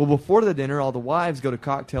 Well, before the dinner, all the wives go to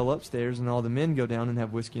cocktail upstairs, and all the men go down and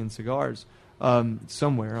have whiskey and cigars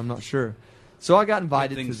somewhere. I'm not sure. So I got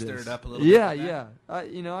invited to this. Stirred up a little yeah, bit.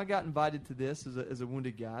 Yeah. I got invited to this as a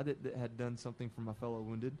wounded guy that had done something for my fellow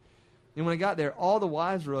wounded. And when I got there, all the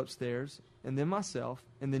wives were upstairs, and then myself,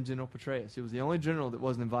 and then General Petraeus. He was the only general that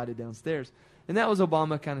wasn't invited downstairs. And that was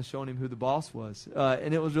Obama kind of showing him who the boss was.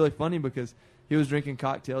 And it was really funny because he was drinking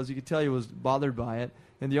cocktails. You could tell he was bothered by it.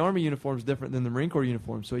 And the Army uniform is different than the Marine Corps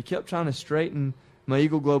uniform. So he kept trying to straighten my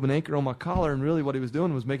Eagle, Globe, and Anchor on my collar, and really what he was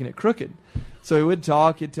doing was making it crooked. So he would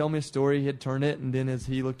talk, he'd tell me a story, he'd turn it, and then as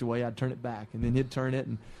he looked away, I'd turn it back. And then he'd turn it,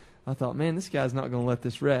 and I thought, man, this guy's not going to let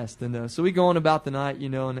this rest. And so we go on about the night, you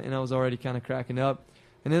know, and I was already kind of cracking up.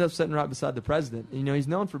 And ended up sitting right beside the president. You know, he's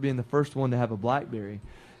known for being the first one to have a BlackBerry.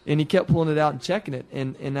 And he kept pulling it out and checking it.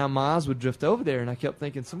 And now my eyes would drift over there, and I kept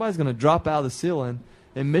thinking, somebody's going to drop out of the ceiling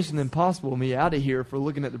and Mission Impossible me out of here for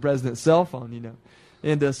looking at the president's cell phone, you know.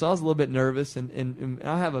 And so I was a little bit nervous, and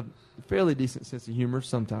I have a fairly decent sense of humor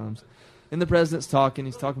sometimes. And the president's talking.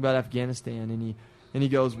 He's talking about Afghanistan, and he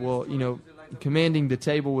goes, well, you know, commanding the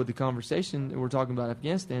table with the conversation, and we're talking about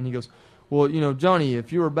Afghanistan. He goes, well, you know, Johnny,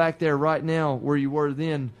 if you were back there right now where you were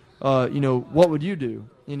then, you know, what would you do?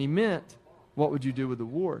 And he meant, what would you do with the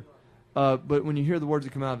war? But when you hear the words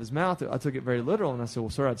that come out of his mouth, I took it very literal, and I said, well,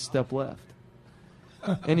 sir, I'd step left.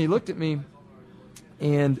 And he looked at me,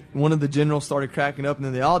 and one of the generals started cracking up, and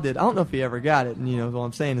then they all did. I don't know if he ever got it. And, you know, what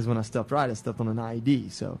I'm saying is when I stepped right, I stepped on an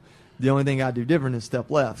IED. So the only thing I'd do different is step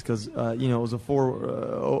left because, you know, it was a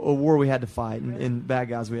war we had to fight and bad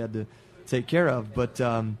guys we had to take care of. But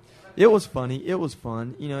it was funny. It was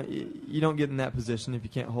fun. You know, you don't get in that position if you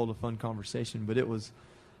can't hold a fun conversation. But it was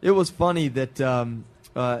funny that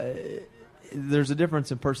there's a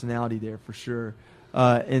difference in personality there for sure.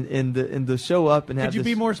 And the show up and have Could you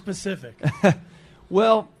be more specific?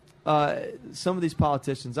 Well, some of these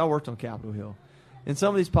politicians, I worked on Capitol Hill, and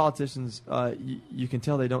some of these politicians, you can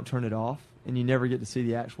tell they don't turn it off, and you never get to see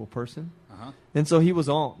the actual person. Uh-huh. And so he was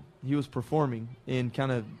on. He was performing and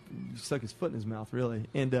kind of stuck his foot in his mouth, really.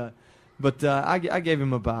 And but I gave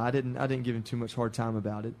him a bye. I didn't give him too much hard time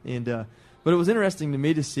about it. And but it was interesting to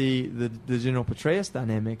me to see the General Petraeus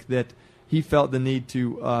dynamic that he felt the need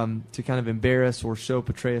to kind of embarrass or show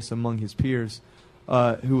Petraeus among his peers.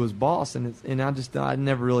 Who was boss, and I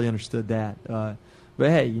never really understood that. But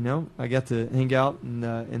hey, you know, I got to hang out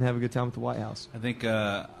and have a good time at the White House. I think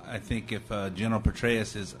if General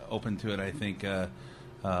Petraeus is open to it, I think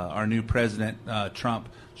our new president Trump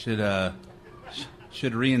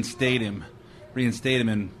should reinstate him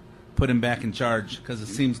and put him back in charge because it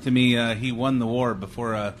seems to me he won the war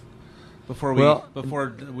before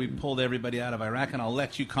we pulled everybody out of Iraq. And I'll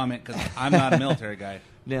let you comment because I'm not a military guy.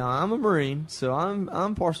 Now, I'm a Marine, so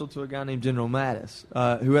I'm partial to a guy named General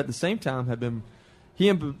Mattis, who at the same time had been – he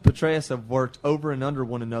and Petraeus have worked over and under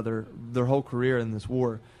one another their whole career in this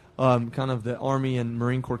war, kind of the Army and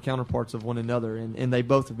Marine Corps counterparts of one another, and they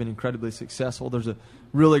both have been incredibly successful. There's a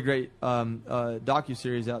really great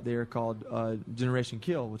docuseries out there called Generation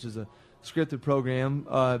Kill, which is a scripted program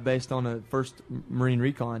based on a 1st Marine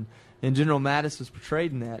Recon, and General Mattis is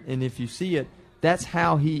portrayed in that. And if you see it, that's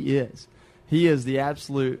how he is. He is the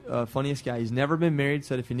absolute funniest guy. He's never been married.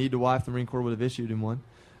 Said if he needed a wife, the Marine Corps would have issued him one.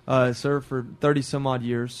 Served for 30-some-odd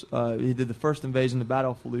years. He did the first invasion, the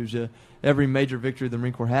Battle of Fallujah. Every major victory the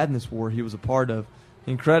Marine Corps had in this war, he was a part of.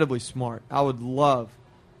 Incredibly smart. I would love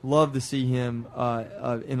to see him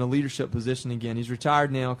in a leadership position again. He's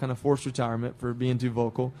retired now, kind of forced retirement for being too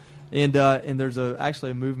vocal. And there's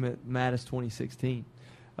actually a movement, Mattis 2016.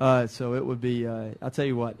 So it would be, I'll tell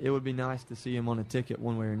you what, it would be nice to see him on a ticket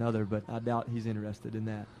one way or another, but I doubt he's interested in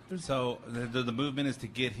that. So the movement is to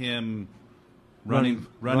get him running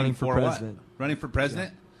for president. What? Running for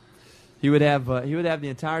president? Yeah. He would have the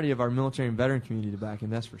entirety of our military and veteran community to back him,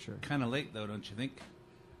 that's for sure. Kind of late, though, don't you think?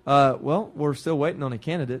 Well, we're still waiting on a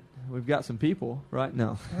candidate. We've got some people right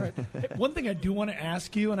now. All right. Hey, one thing I do want to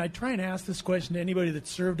ask you, and I try and ask this question to anybody that's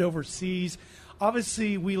served overseas.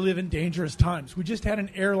 Obviously, we live in dangerous times. We just had an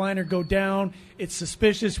airliner go down. It's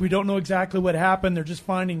suspicious. We don't know exactly what happened. They're just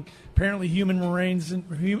finding apparently human remains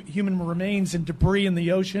and debris in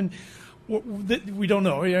the ocean. We don't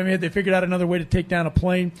know. I mean, they figured out another way to take down a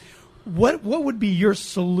plane. What would be your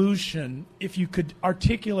solution if you could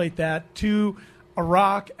articulate that to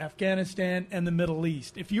Iraq, Afghanistan, and the Middle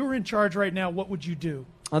East? If you were in charge right now, what would you do?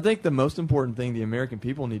 I think the most important thing the American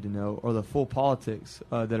people need to know are the full politics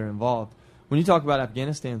that are involved. When you talk about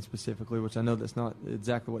Afghanistan specifically, which I know that's not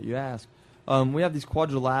exactly what you asked, we have these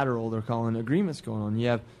quadrilateral, they're calling, agreements going on. You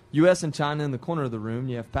have U.S. and China in the corner of the room.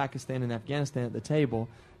 You have Pakistan and Afghanistan at the table.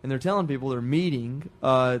 And they're telling people they're meeting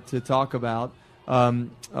to talk about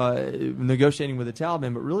negotiating with the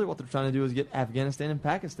Taliban. But really what they're trying to do is get Afghanistan and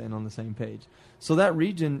Pakistan on the same page. So that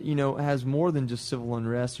region, has more than just civil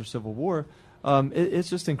unrest or civil war. It's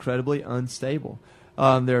just incredibly unstable.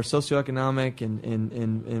 There are socioeconomic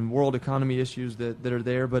and world economy issues that are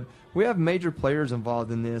there, but we have major players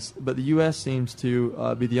involved in this, but the U.S. seems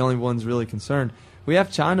to be the only ones really concerned. We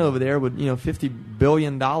have China over there with $50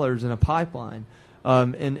 billion in a pipeline,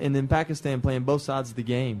 and then Pakistan playing both sides of the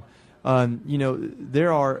game.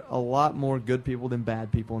 There are a lot more good people than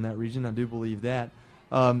bad people in that region. I do believe that.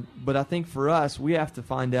 But I think for us, we have to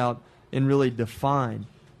find out and really define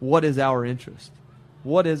what is our interest.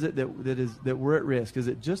 What is it that we're at risk? Is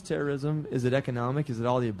it just terrorism? Is it economic? Is it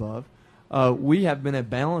all the above? We have been a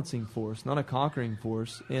balancing force, not a conquering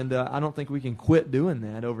force, and I don't think we can quit doing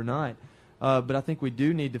that overnight. But I think we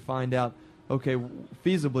do need to find out, okay,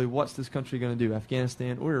 feasibly, what's this country going to do,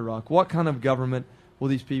 Afghanistan or Iraq? What kind of government will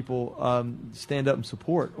these people stand up and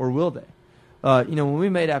support, or will they? When we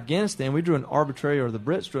made Afghanistan, we drew an arbitrary, or the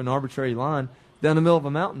Brits drew an arbitrary line down the middle of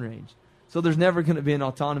a mountain range. So there's never going to be an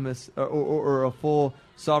autonomous or a full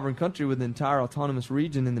sovereign country with an entire autonomous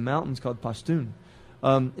region in the mountains called Pashtun.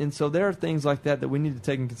 And so there are things like that we need to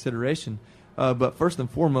take in consideration. But first and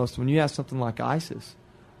foremost, when you have something like ISIS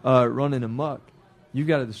running amok, you've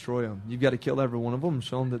got to destroy them. You've got to kill every one of them and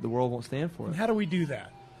show them that the world won't stand for it. And how do we do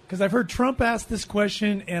that? Because I've heard Trump ask this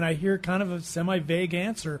question, and I hear kind of a semi-vague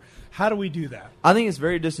answer. How do we do that? I think it's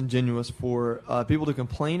very disingenuous for people to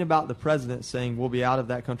complain about the president saying we'll be out of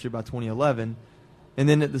that country by 2011, and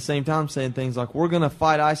then at the same time saying things like we're going to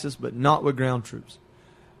fight ISIS but not with ground troops.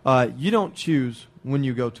 You don't choose when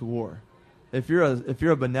you go to war. If you're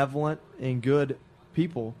a benevolent and good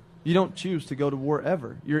people, you don't choose to go to war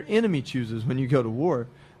ever. Your enemy chooses when you go to war.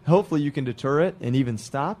 Hopefully you can deter it and even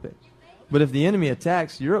stop it. But if the enemy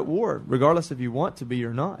attacks, you're at war, regardless if you want to be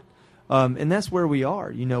or not. And that's where we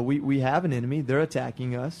are. We have an enemy. They're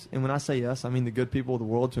attacking us. And when I say us, I mean the good people of the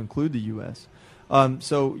world, to include the U.S.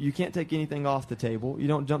 So you can't take anything off the table. You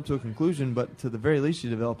don't jump to a conclusion, but to the very least you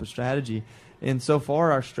develop a strategy. And so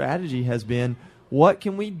far our strategy has been, what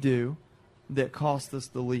can we do that costs us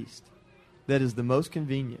the least, that is the most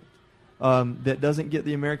convenient, that doesn't get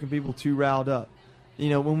the American people too riled up?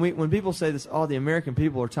 When people say this, the American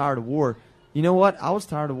people are tired of war, you know what? I was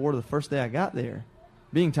tired of war the first day I got there.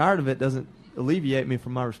 Being tired of it doesn't alleviate me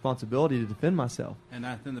from my responsibility to defend myself. And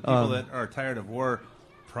I think the people that are tired of war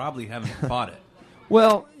probably haven't fought it.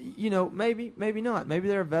 Well, maybe not. Maybe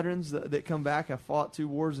there are veterans that come back, have fought 2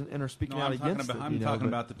 wars, and are speaking out against it. I'm talking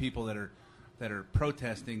about the people that are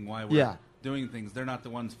protesting why we're doing things. They're not the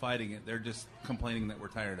ones fighting it. They're just complaining that we're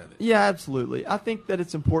tired of it. Yeah, absolutely. I think that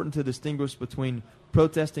it's important to distinguish between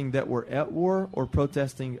protesting that we're at war or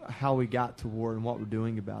protesting how we got to war and what we're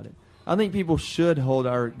doing about it. I think people should hold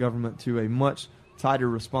our government to a much tighter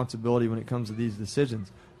responsibility when it comes to these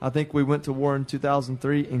decisions. I think we went to war in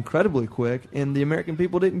 2003 incredibly quick, and the American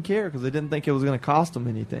people didn't care because they didn't think it was going to cost them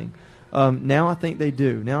anything. Now I think they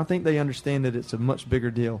do. Now I think they understand that it's a much bigger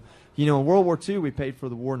deal. In World War II, we paid for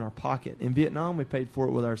the war in our pocket. In Vietnam, we paid for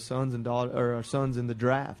it with our sons and our sons in the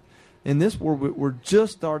draft. In this war, we're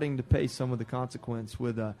just starting to pay some of the consequence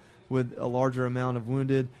with a larger amount of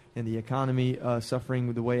wounded and the economy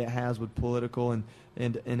suffering the way it has with political and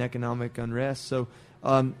economic unrest. So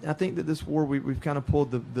I think that this war, we've kind of pulled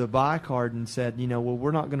the buy card and said,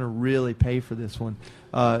 we're not going to really pay for this one.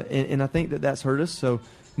 And I think that that's hurt us. So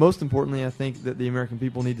most importantly, I think that the American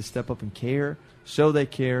people need to step up and care, show they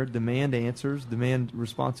care, demand answers, demand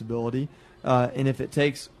responsibility. And if it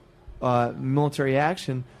takes military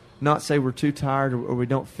action, not say we're too tired or we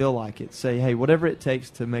don't feel like it. Say, hey, whatever it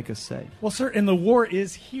takes to make us safe. Well, sir, and the war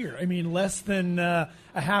is here. I mean, less than a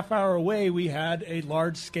half hour away, we had a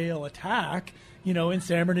large-scale attack, in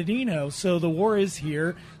San Bernardino. So the war is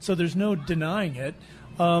here, so there's no denying it.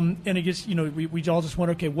 And I guess, we all just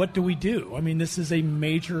wonder, okay, what do we do? I mean, this is a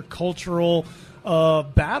major cultural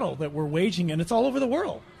battle that we're waging, and it's all over the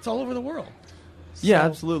world. It's all over the world. Yeah,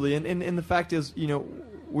 absolutely. And the fact is,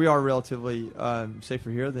 we are relatively safer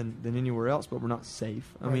here than anywhere else, but we're not safe.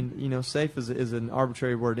 I mean, safe is an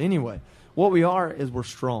arbitrary word anyway. What we are is we're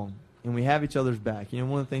strong, and we have each other's back.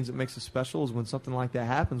 One of the things that makes us special is when something like that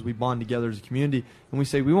happens, we bond together as a community, and we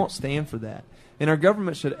say we won't stand for that. And our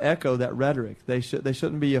government should echo that rhetoric. They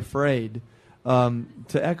shouldn't be afraid to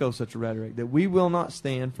echo such a rhetoric, that we will not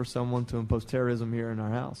stand for someone to impose terrorism here in our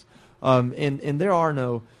house. And there are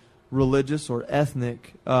no religious or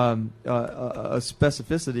ethnic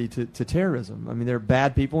specificity to terrorism. I mean, there are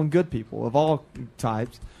bad people and good people of all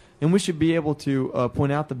types, and we should be able to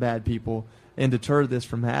point out the bad people and deter this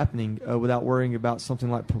from happening without worrying about something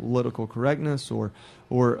like political correctness or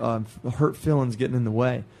hurt feelings getting in the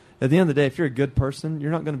way. At the end of the day, if you're a good person,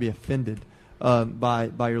 you're not going to be offended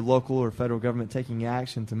by your local or federal government taking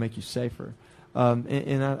action to make you safer.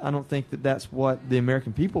 And I don't think that that's what the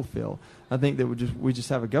American people feel. I think that we just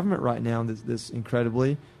have a government right now that's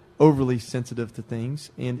incredibly overly sensitive to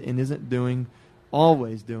things and isn't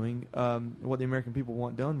always doing what the American people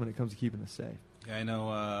want done when it comes to keeping us safe. Yeah, I know.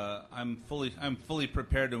 I'm fully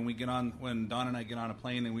prepared when Don and I get on a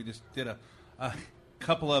plane, and we just did a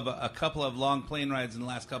couple of long plane rides in the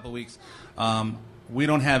last couple of weeks. We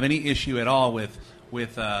don't have any issue at all with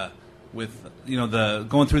the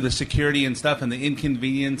going through the security and stuff and the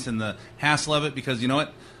inconvenience and the hassle of it, because you know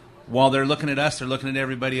what? While they're looking at us, they're looking at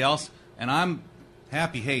everybody else, and I'm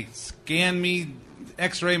happy. Hey, scan me,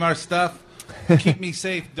 X-ray my stuff, keep me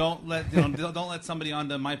safe. Don't let somebody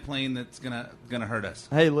onto my plane that's gonna hurt us.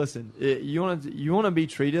 Hey, listen, you want to be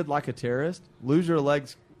treated like a terrorist? Lose your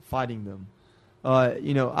legs fighting them.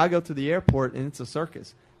 I go to the airport and it's a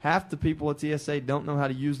circus. Half the people at TSA don't know how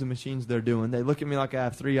to use the machines they're doing. They look at me like I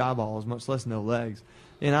have 3 eyeballs, much less no legs.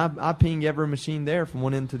 And I ping every machine there from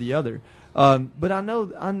one end to the other. But I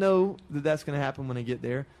know that that's going to happen when I get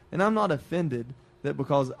there. And I'm not offended that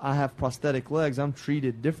because I have prosthetic legs, I'm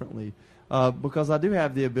treated differently. Because I do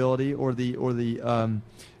have the ability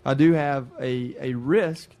I do have a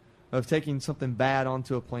risk of taking something bad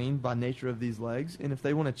onto a plane by nature of these legs. And if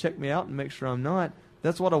they want to check me out and make sure I'm not,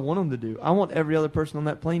 that's what I want them to do. I want every other person on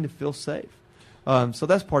that plane to feel safe. So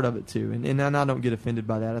that's part of it, too. And I don't get offended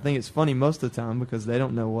by that. I think it's funny most of the time because they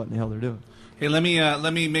don't know what in the hell they're doing. Hey, let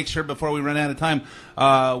me make sure before we run out of time.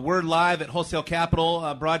 We're live at Wholesale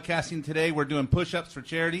Capital broadcasting today. We're doing Pushups for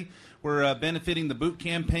Charity. We're benefiting the Boot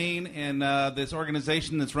Campaign and this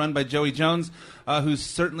organization that's run by Joey Jones, who's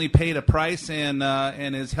certainly paid a price and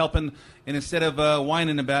is helping. And instead of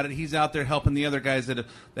whining about it, he's out there helping the other guys that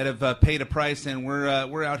have paid a price. And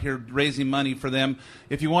we're out here raising money for them.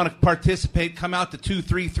 If you want to participate, come out to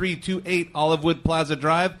 23328 Olivewood Plaza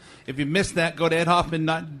Drive. If you missed that, go to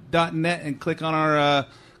edhoffman.net and click on our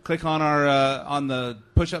on the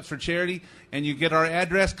Push-Ups for Charity, and you get our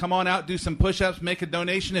address. Come on out, do some push-ups, make a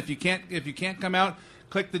donation. If you can't come out,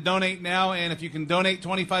 click the donate now, and if you can donate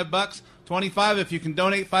 $25, $25. If you can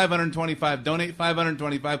donate $525, donate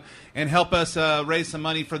 $525, and help us raise some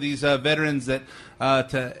money for these veterans that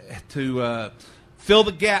to fill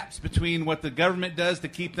the gaps between what the government does to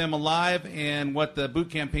keep them alive and what the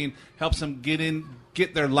Boot Campaign helps them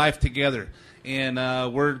get their life together. And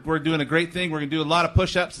we're doing a great thing. We're going to do a lot of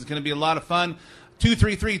push-ups. It's going to be a lot of fun.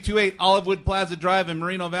 23328 Olivewood Plaza Drive in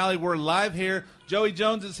Moreno Valley. We're live here. Joey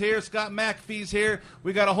Jones is here. Scott McAfee's here.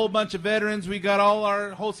 We got a whole bunch of veterans. We got all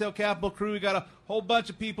our Wholesale Capital crew. We got a whole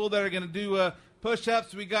bunch of people that are going to do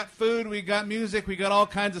push-ups. We got food. We got music. We got all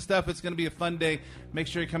kinds of stuff. It's going to be a fun day. Make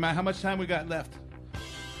sure you come out. How much time we got left?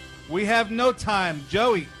 We have no time.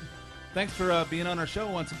 Joey, thanks for being on our show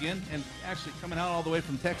once again and actually coming out all the way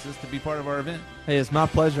from Texas to be part of our event. Hey, it's my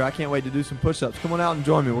pleasure. I can't wait to do some push-ups. Come on out and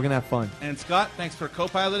join me. We're going to have fun. And Scott, thanks for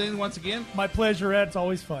co-piloting once again. My pleasure, Ed. It's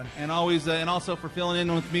always fun. And also for filling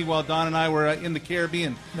in with me while Don and I were in the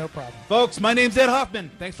Caribbean. No problem. Folks, my name's Ed Hoffman.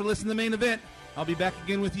 Thanks for listening to the main event. I'll be back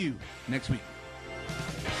again with you next week.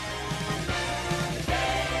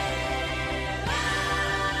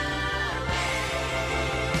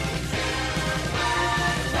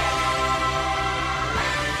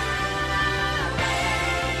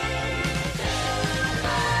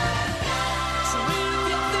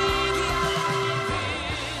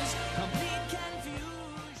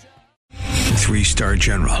 Three-star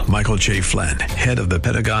General Michael J. Flynn, head of the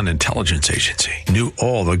Pentagon Intelligence Agency, knew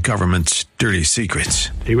all the government's dirty secrets.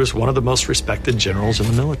 He was one of the most respected generals in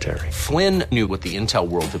the military. Flynn knew what the intel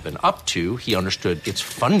world had been up to. He understood its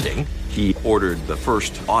funding. He ordered the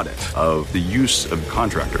first audit of the use of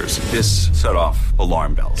contractors. This set off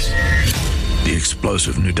alarm bells. The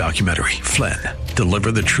explosive new documentary, Flynn,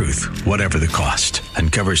 Deliver the Truth, Whatever the Cost,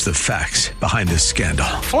 uncovers the facts behind this scandal.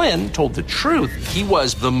 Flynn told the truth. He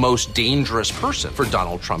was the most dangerous person for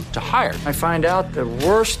Donald Trump to hire. I find out the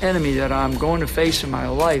worst enemy that I'm going to face in my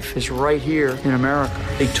life is right here in America.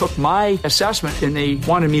 They took my assessment and they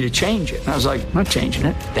wanted me to change it. And I was like, I'm not changing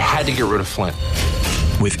it. They had to get rid of Flynn.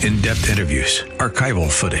 With in-depth interviews, archival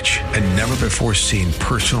footage, and never-before-seen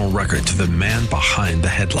personal records of the man behind the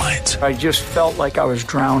headlines. I just felt like I was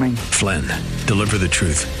drowning. Flynn, Deliver the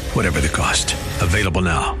Truth, Whatever the Cost. Available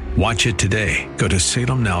now. Watch it today. Go to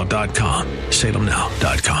salemnow.com.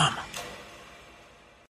 salemnow.com.